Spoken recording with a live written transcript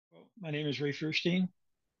My name is Ray Fierstein.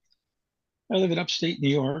 I live in upstate New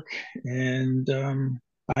York, and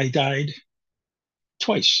I died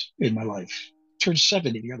twice in my life. Turned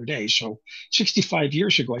 70 the other day, so 65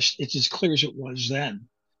 years ago. It's as clear as it was then.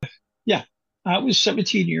 Yeah, I was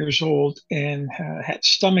 17 years old and had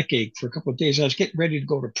stomach ache for a couple of days. I was getting ready to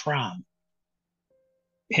go to prom,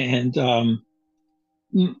 and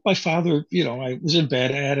my father, I was in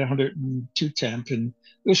bed. I had 102 temp, and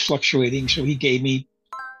it was fluctuating. So he gave me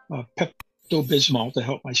Pepto-Bismol to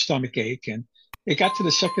help my stomach ache. And it got to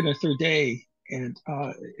the second or third day, and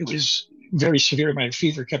it was very severe. My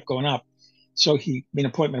fever kept going up. So he made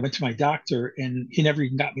an appointment. I went to my doctor, and he never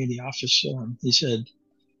even got me in the office. He said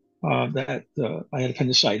that I had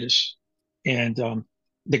appendicitis, and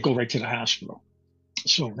they go right to the hospital.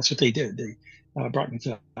 So that's what they did. They brought me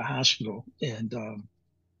to the hospital, and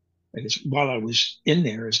I guess while I was in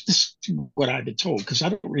there, is this what I've been told? Because I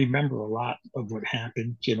don't remember a lot of what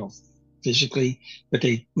happened, physically, but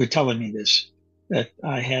they were telling me this that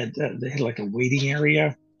they had like a waiting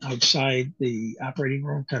area outside the operating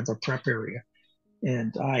room, kind of a prep area,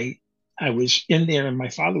 and I was in there, and my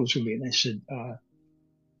father was with me, and I said,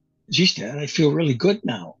 "Geez, Dad, I feel really good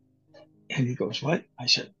now." And he goes, "What?" I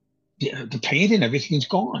said, "Yeah, the pain and everything's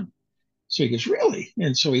gone." So he goes, "Really?"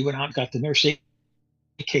 And so he went out and got the nurse.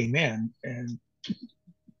 They came in, and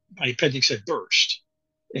my appendix had burst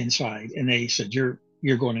inside, and they said, "You're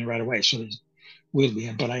going in right away." So they wheeled me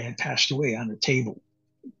in, but I had passed away on the table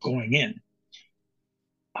going in.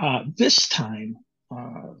 This time,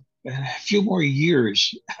 a few more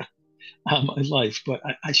years of my life, but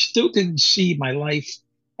I still didn't see my life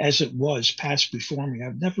as it was passed before me.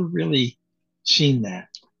 I've never really seen that.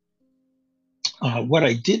 What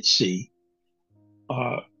I did see,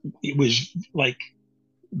 uh, it was like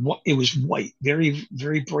it was white, very,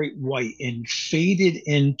 very bright white, and faded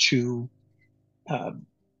into uh,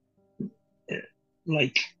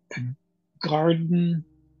 like a garden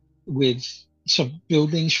with some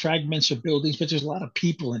buildings, fragments of buildings, but there's a lot of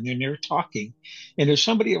people in there and they're talking. And there's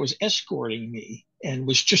somebody that was escorting me and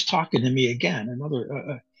was just talking to me again.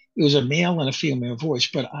 It was a male and a female voice,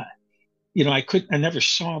 but I never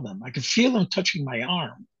saw them. I could feel them touching my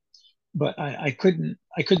arm, but I couldn't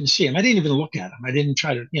see them. I didn't even look at them. I didn't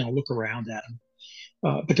try to, look around at them.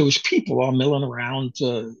 But there was people all milling around.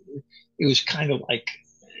 It was kind of like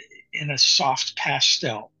in a soft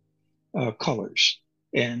pastel colors.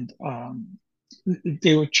 And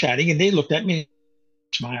they were chatting and they looked at me,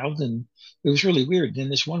 smiled, and it was really weird. Then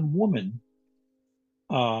this one woman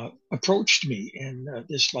approached me in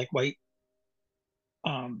this like white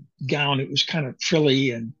gown. It was kind of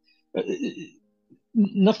frilly and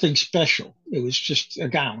nothing special. It was just a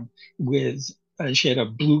gown with, she had a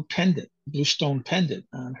blue stone pendant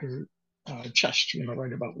on her chest,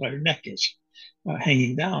 right about where her neck is.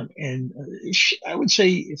 Hanging down. And I would say,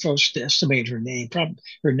 if I was to estimate her name, probably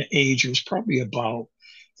her age was probably about,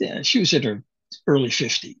 yeah, she was in her early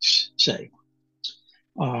 50s, say.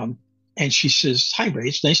 Um, and she says, "Hi, Ray,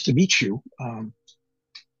 it's nice to meet you.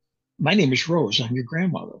 My name is Rose. I'm your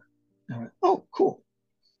grandmother." And I went, "Oh, cool."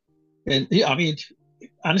 And yeah, I mean,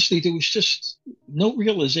 honestly, there was just no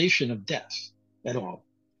realization of death at all.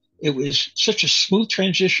 It was such a smooth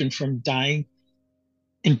transition from dying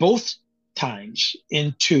in both times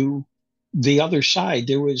into the other side.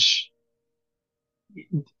 There was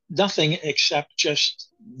nothing except just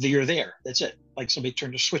you're there. That's it. Like somebody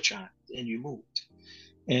turned a switch on and you moved.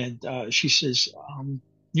 And she says,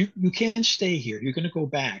 you can stay here. You're going to go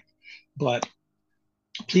back, but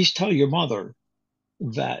please tell your mother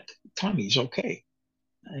that Tommy's okay."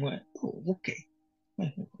 I went, "Oh, okay.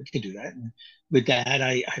 I can do that." And with that,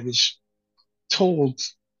 I was told,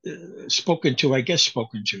 spoken to,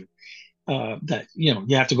 that,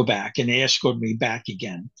 you have to go back. And they escorted me back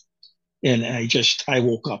again. And I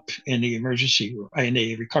woke up in the emergency room, in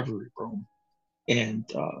the recovery room. And,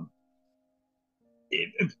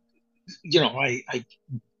 it, I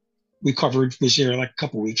recovered, was there like a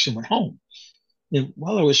couple of weeks and went home. And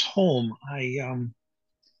while I was home, I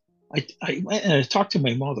went and I talked to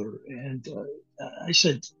my mother, and I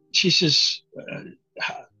said, she says,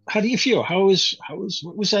 how do you feel? What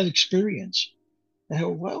was that experience? I go,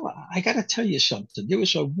 "Well, I got to tell you something. There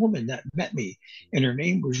was a woman that met me, and her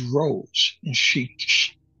name was Rose, and she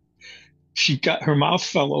got her mouth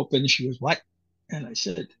fell open. She was what?" And I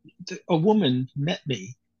said, "A woman met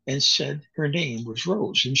me and said her name was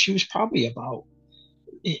Rose, and she was probably about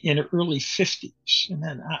in her early 50s." And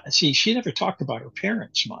then, see, she never talked about her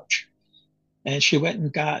parents much, and she went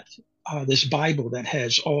and got this Bible that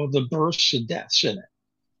has all the births and deaths in it.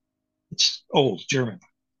 It's old German,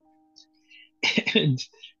 and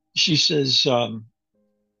she says,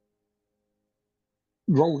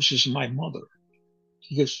 Rose is my mother.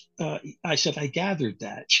 He goes, I said, I gathered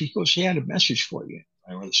that. She goes, she had a message for you.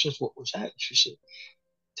 My mother says, what was that? She said,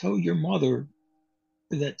 tell your mother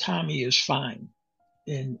that Tommy is fine.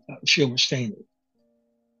 And she almost fainted.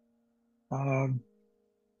 Um,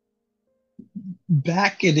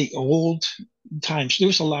 Back in the old times, there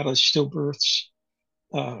was a lot of stillbirths,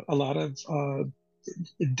 a lot of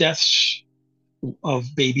deaths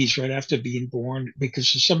of babies right after being born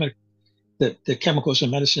because some of the chemicals and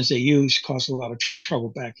medicines they use caused a lot of trouble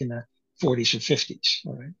back in the 40s and 50s.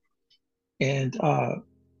 All right. And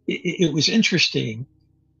it was interesting.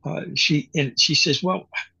 She says, well,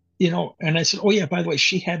 and I said, oh yeah, by the way,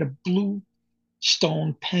 she had a blue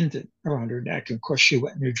stone pendant around her neck. And of course, she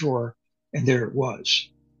went in her drawer, and there it was.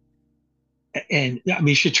 And I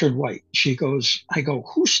mean, she turned white. She goes, I go,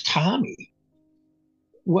 who's Tommy?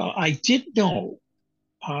 Well, I did know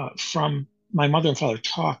from my mother and father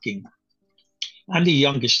talking. I'm the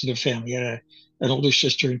youngest in the family. I had an older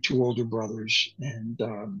sister and two older brothers, and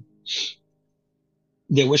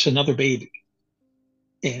there was another baby,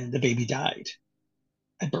 and the baby died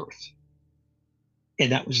at birth,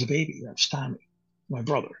 and that was the baby. That was Tommy, my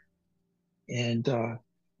brother, and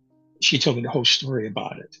she told me the whole story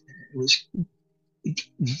about it. It was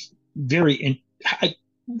I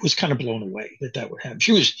was kind of blown away that that would happen.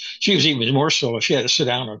 She was even more so. She had to sit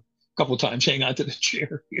down a couple of times, hang on to the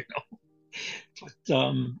chair, you know. But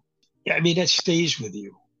yeah, I mean, that stays with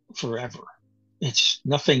you forever. It's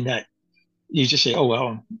nothing that you just say, oh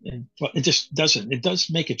well, but it just doesn't. It does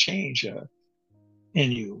make a change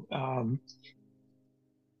in you.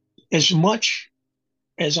 As much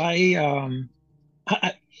as I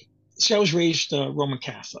see, I was raised Roman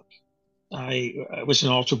Catholic. I was an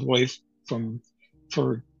altar boy from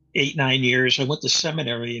for 8, 9 years. I went to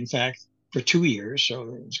seminary, in fact, for 2 years. So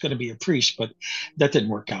I was going to be a priest, but that didn't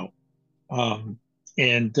work out.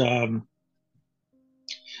 And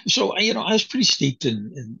so I was pretty steeped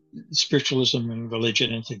in spiritualism and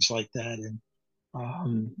religion and things like that. And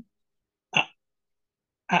um,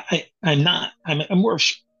 I'm not. I'm more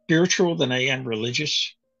spiritual than I am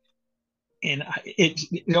religious, and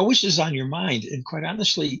it always is on your mind. And quite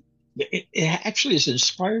honestly, it actually has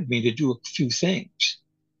inspired me to do a few things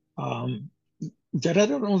um, that I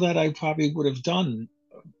don't know that I probably would have done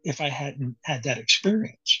if I hadn't had that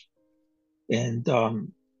experience. And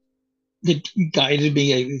it guided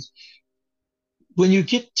me. When you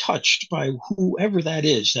get touched by whoever that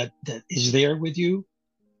is there with you,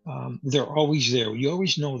 they're always there. You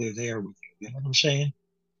always know they're there with you. You know what I'm saying?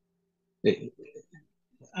 It,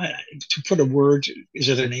 to put a word, is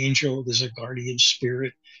it an angel? Is it a guardian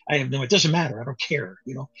spirit? I have no, it doesn't matter. I don't care,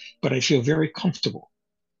 but I feel very comfortable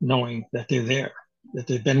knowing that they're there, that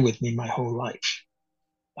they've been with me my whole life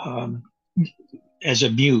um, as a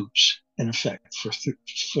muse, in effect, for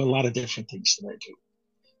a lot of different things that I do.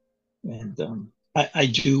 And I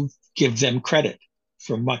do give them credit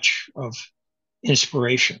for much of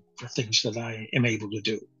inspiration for things that I am able to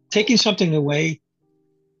do. Taking something away,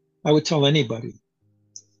 I would tell anybody,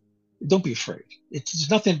 don't be afraid. There's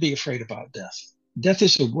nothing to be afraid about death. Death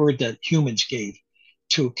is a word that humans gave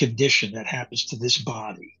to a condition that happens to this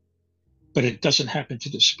body, but it doesn't happen to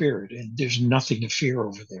the spirit, and there's nothing to fear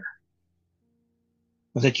over there.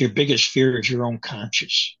 I think your biggest fear is your own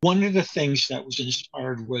conscience. One of the things that was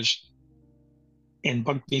inspired was, and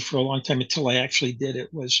bugged me for a long time until I actually did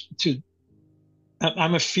it, was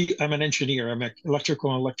I'm an engineer. I'm an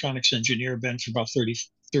electrical and electronics engineer, been for about 30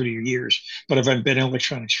 years, but I've been in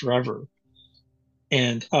electronics forever.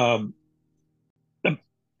 And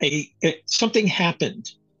something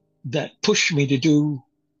happened that pushed me to do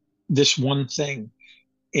this one thing.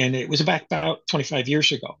 And it was back about 25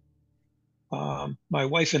 years ago. My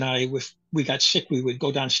wife and I, if we got sick, we would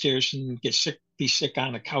go downstairs and be sick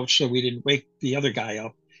on the couch so we didn't wake the other guy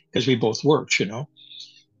up because we both worked.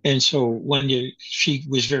 And so she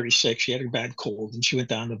was very sick, she had a bad cold, and she went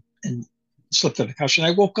down and slept on the couch. And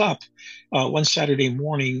I woke up one Saturday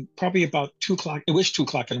morning, probably about 2 o'clock. It was 2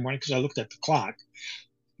 o'clock in the morning because I looked at the clock.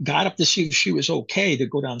 Got up to see if she was okay to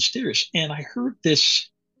go downstairs, and I heard this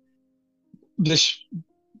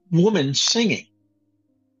woman singing,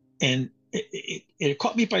 and it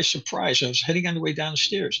caught me by surprise. I was heading on the way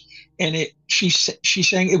downstairs, and she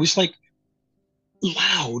sang. It was like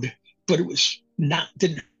loud, but it was not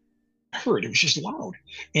didn't hurt. It was just loud,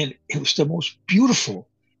 and it was the most beautiful,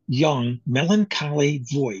 young, melancholy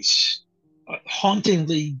voice,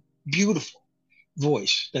 hauntingly beautiful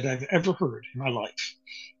voice that I've ever heard in my life.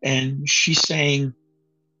 And she sang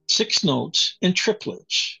 6 notes in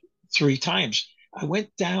triplets 3 times. I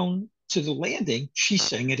went down to the landing. She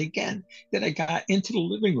sang it again. Then I got into the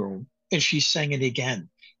living room, and she sang it again.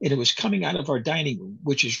 And it was coming out of our dining room,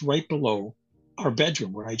 which is right below our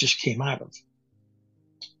bedroom where I just came out of.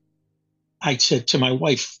 I said to my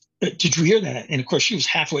wife, "Did you hear that?" And of course, she was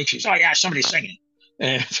half awake. She was, "Oh, yeah, somebody's singing."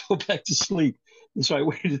 And I fell back to sleep. And so I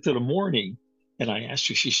waited until the morning and I asked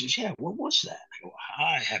her, she says, "Yeah, what was that?" I go,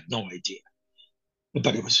 "I have no idea."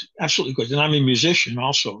 But it was absolutely good. And I'm a musician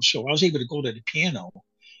also. So I was able to go to the piano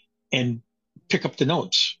and pick up the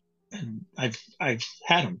notes. And I've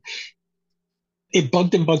had them. It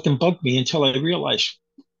bugged and bugged and bugged me until I realized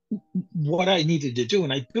what I needed to do.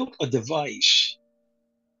 And I built a device.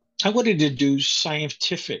 I wanted to do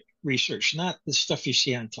scientific research, not the stuff you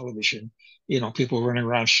see on television. People running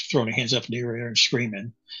around throwing their hands up in the air and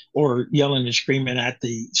screaming, or yelling and screaming at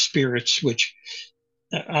the spirits. Which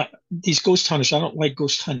these ghost hunters, I don't like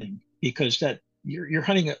ghost hunting because that you're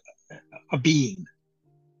hunting a being,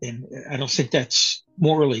 and I don't think that's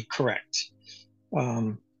morally correct.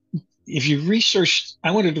 Um, if you research,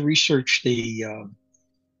 I wanted to research the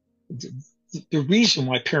reason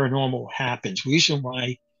why paranormal happens, reason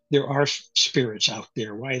why there are spirits out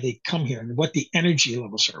there, why they come here, and what the energy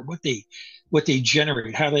levels are, what they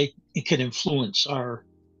generate, how they it can influence our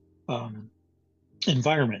um,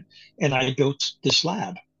 environment. And I built this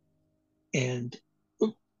lab, and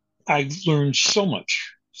I've learned so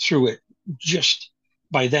much through it just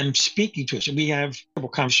by them speaking to us. And we have several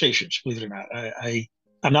conversations, believe it or not.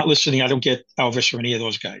 I'm not listening. I don't get Elvis or any of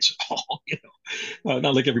those guys at all,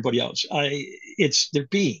 not like everybody else. It's their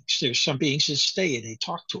beings. There's some beings that stay and they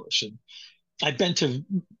talk to us. And I've been to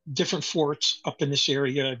different forts up in this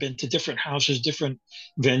area. I've been to different houses, different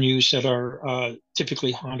venues that are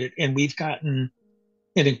typically haunted, and we've gotten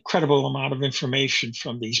an incredible amount of information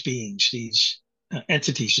from these beings, these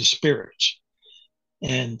entities, and spirits,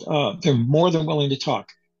 and they're more than willing to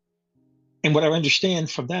talk. And what I understand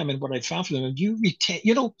from them and what I found from them, you retain.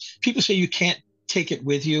 People say you can't take it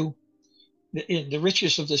with you. The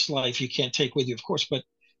riches of this life you can't take with you, of course, but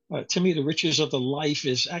to me, the riches of the life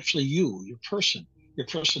is actually you, your person, your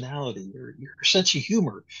personality, your sense of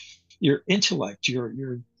humor, your intellect,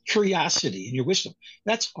 your curiosity, and your wisdom.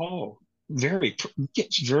 That's all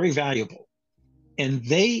gets very valuable. And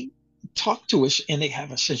they talk to us, and they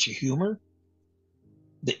have a sense of humor.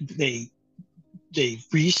 They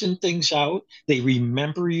reason things out. They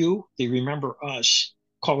remember you. They remember us.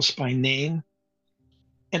 Call us by name.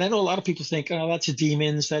 And I know a lot of people think, "Oh, that's a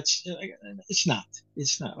demons." It's not.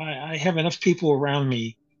 It's not. I have enough people around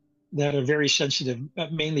me that are very sensitive,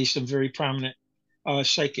 mainly some very prominent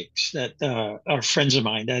psychics that are friends of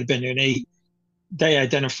mine that have been there. And they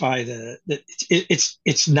identify that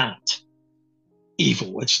it's not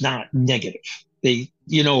evil. It's not negative.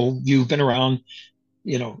 You've been around,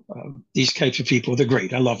 these types of people. They're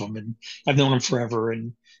great. I love them, and I've known them forever.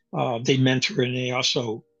 And they mentor, and they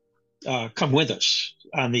also come with us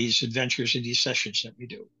on these adventures and these sessions that we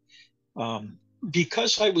do.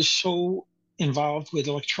 Because I was so involved with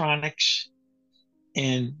electronics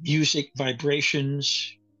and music,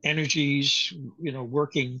 vibrations, energies,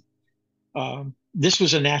 working, this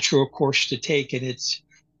was a natural course to take, and it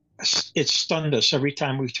stunned us every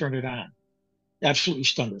time we turned it on. Absolutely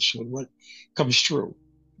stunned us with what comes through.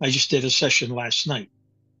 I just did a session last night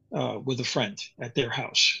with a friend at their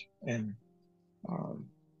house, and um,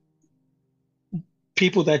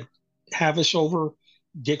 people that have us over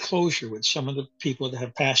get closure with some of the people that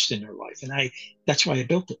have passed in their life. And that's why I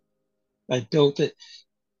built it. I built it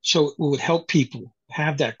so it would help people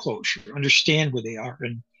have that closure, understand where they are,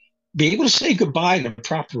 and be able to say goodbye in a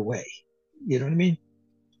proper way. You know what I mean?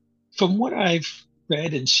 From what I've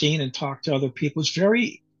read and seen and talked to other people, it's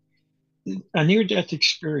very a near-death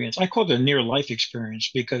experience. I call it a near-life experience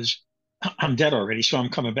because I'm dead already, so I'm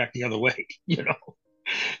coming back the other way.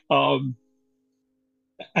 Um,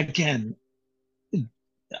 again,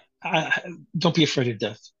 don't be afraid of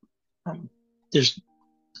death. There's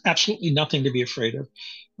absolutely nothing to be afraid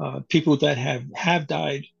of. People that have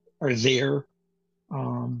died are there.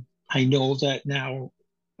 I know that now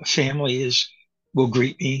a family will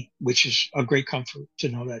greet me, which is a great comfort to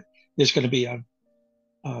know that there's going to be a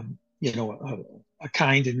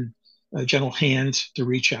kind and a gentle hand to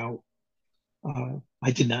reach out.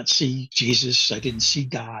 I did not see Jesus. I didn't see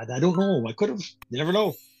God. I don't know. I could have. You never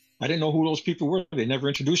know. I didn't know who those people were. They never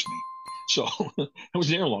introduced me. So I was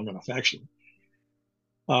there long enough, actually.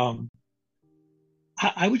 Um,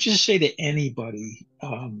 I would just say to anybody,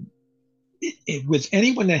 with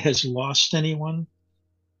anyone that has lost anyone,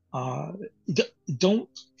 uh, don't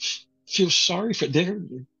feel sorry for. They're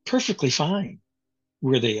perfectly fine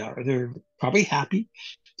where they are. They're probably happy.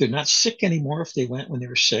 They're not sick anymore if they went when they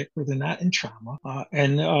were sick, or they're not in trauma,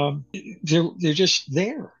 and they're just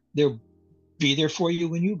there. They'll be there for you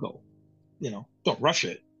when you go. Don't rush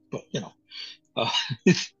it, but uh,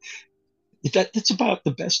 that's about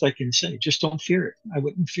the best I can say. Just don't fear it. I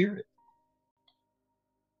wouldn't fear it.